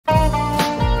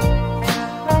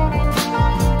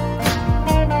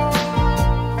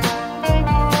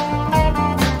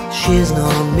She's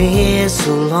known me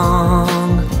so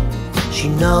long, she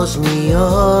knows me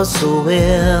oh so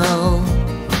well.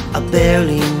 I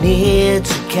barely need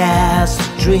to cast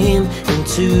a dream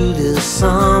into this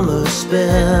summer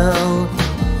spell.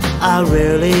 I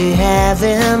rarely have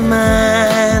in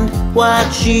mind what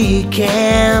she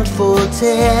can't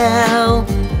foretell.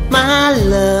 My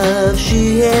love,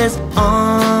 she is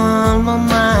on my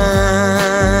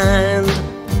mind.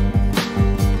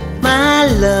 My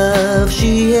love,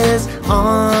 she is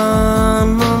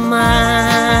on my mind.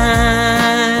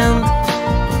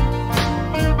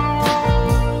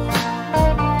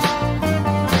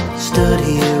 Stood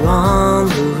here on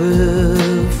the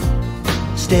roof,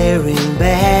 staring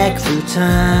back through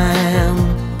time,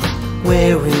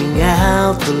 wearing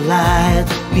out the light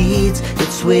that beats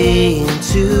its way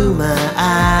into my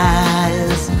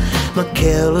eyes. My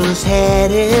careless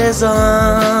hat is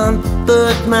on,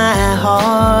 but my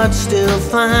heart still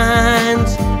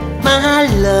finds. My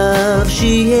love,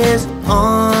 she is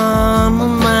on my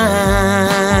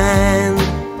mind.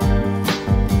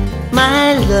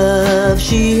 My love,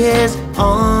 she is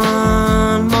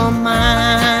on my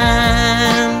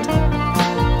mind.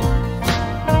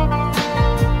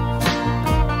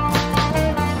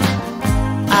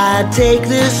 I take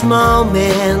this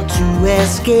moment to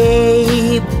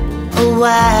escape a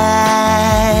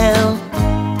while.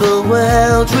 The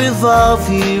world revolves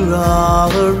here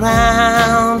all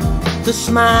around. The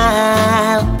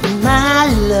smile, my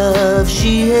love,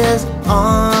 she is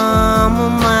on my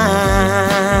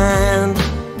mind.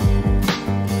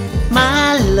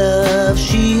 My love,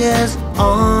 she is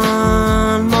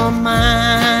on my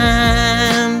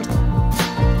mind.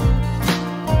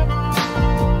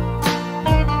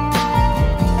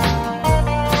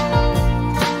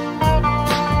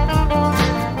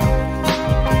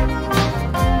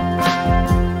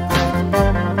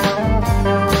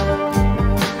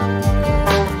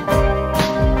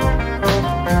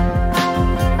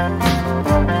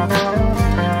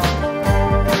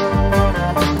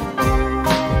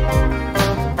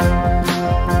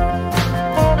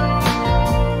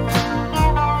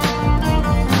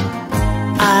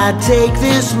 I take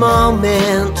this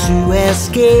moment to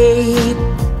escape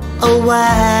a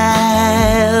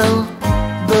while.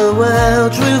 The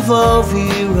world revolves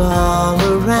here all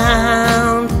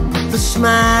around. The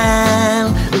smile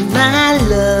of my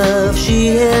love, she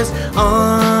is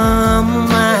on my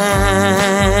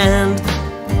mind.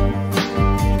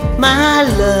 My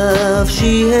love,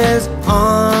 she is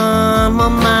on my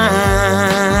mind.